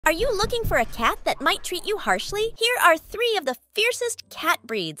Are you looking for a cat that might treat you harshly? Here are 3 of the fiercest cat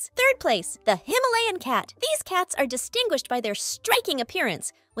breeds. 3rd place, the Himalayan cat. These cats are distinguished by their striking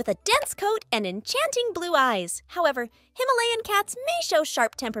appearance, with a dense coat and enchanting blue eyes. However, Himalayan cats may show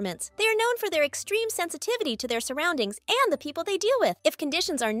sharp temperaments. They are known for their extreme sensitivity to their surroundings and the people they deal with. If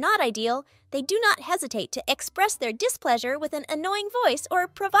conditions are not ideal, they do not hesitate to express their displeasure with an annoying voice or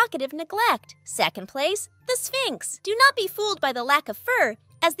provocative neglect. 2nd place, the Sphinx. Do not be fooled by the lack of fur,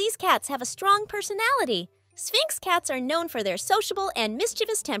 as these cats have a strong personality. Sphinx cats are known for their sociable and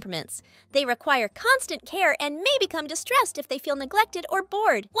mischievous temperaments. They require constant care and may become distressed if they feel neglected or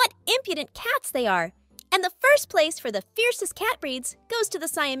bored. What impudent cats they are! And the 1st place for the fiercest cat breeds goes to the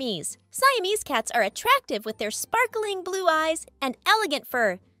Siamese. Siamese cats are attractive with their sparkling blue eyes and elegant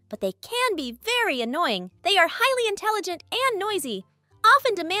fur, but they can be very annoying. They are highly intelligent and noisy,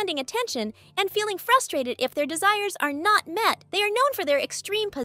 often demanding attention and feeling frustrated if their desires are not met. They are known for their extreme